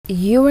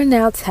You are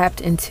now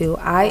tapped into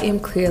I Am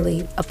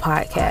Clearly a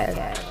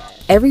Podcast.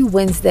 Every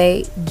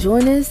Wednesday,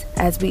 join us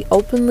as we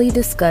openly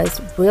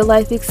discuss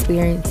real-life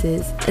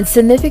experiences and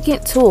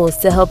significant tools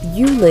to help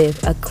you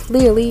live a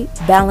clearly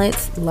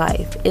balanced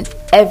life in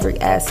every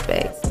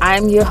aspect.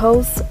 I'm your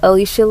host,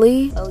 Alicia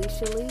Lee.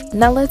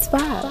 Now let's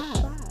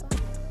vibe.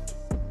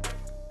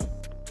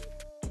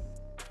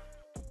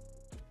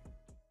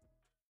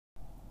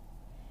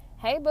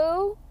 Hey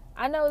boo,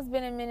 I know it's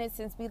been a minute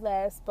since we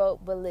last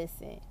spoke, but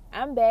listen,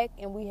 I'm back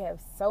and we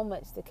have so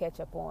much to catch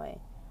up on.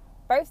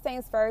 First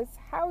things first,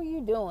 how are you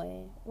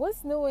doing?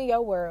 What's new in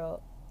your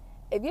world?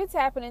 If you're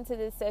tapping into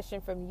this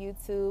session from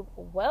YouTube,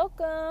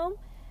 welcome.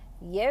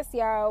 Yes,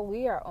 y'all,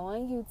 we are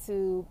on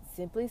YouTube.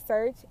 Simply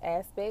search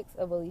Aspects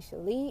of Alicia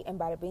Lee and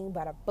bada bing,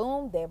 bada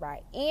boom, there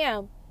I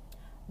am.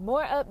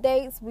 More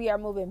updates. We are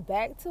moving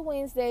back to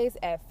Wednesdays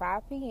at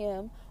 5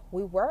 p.m.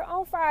 We were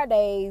on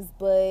Fridays,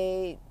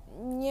 but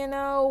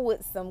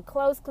with some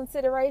close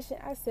consideration,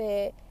 I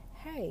said,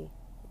 hey,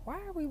 why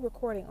are we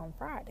recording on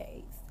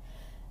Fridays?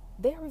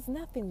 There is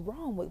nothing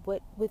wrong with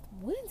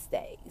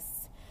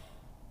Wednesdays.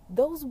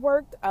 Those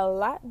worked a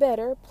lot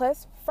better.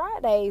 Plus,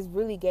 Fridays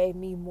really gave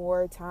me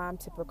more time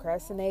to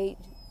procrastinate,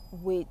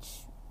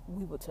 which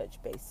we will touch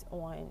base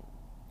on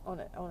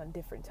a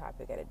different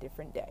topic at a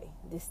different day.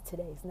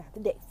 Today is not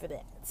the day for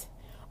that.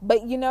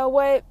 But you know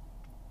what?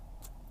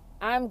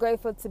 I'm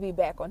grateful to be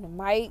back on the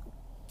mic.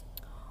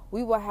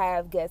 We will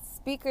have guest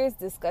speakers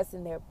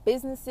discussing their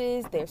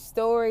businesses, their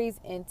stories,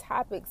 and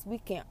topics we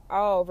can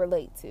all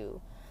relate to.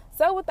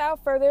 So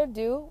without further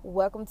ado,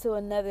 welcome to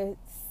another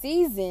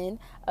season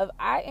of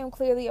I Am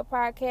Clearly a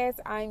Podcast.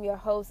 I'm your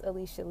host,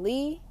 Alicia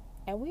Lee,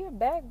 and we are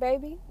back,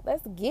 baby.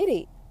 Let's get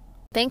it.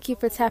 Thank you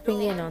for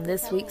tapping in on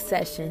this week's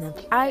session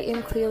of I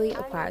Am Clearly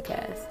a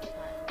Podcast.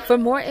 For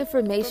more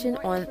information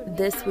on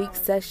this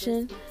week's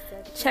session,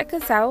 check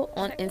us out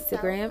on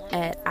Instagram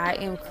at I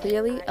Am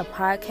Clearly a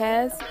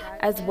Podcast,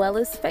 as well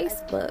as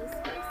Facebook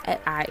at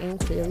I Am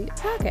Clearly a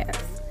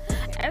Podcast.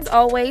 As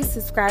always,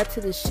 subscribe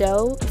to the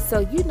show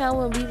so you know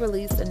when we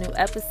release a new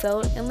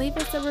episode, and leave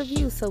us a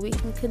review so we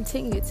can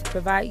continue to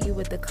provide you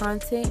with the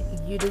content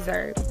you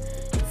deserve.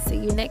 See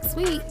you next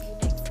week.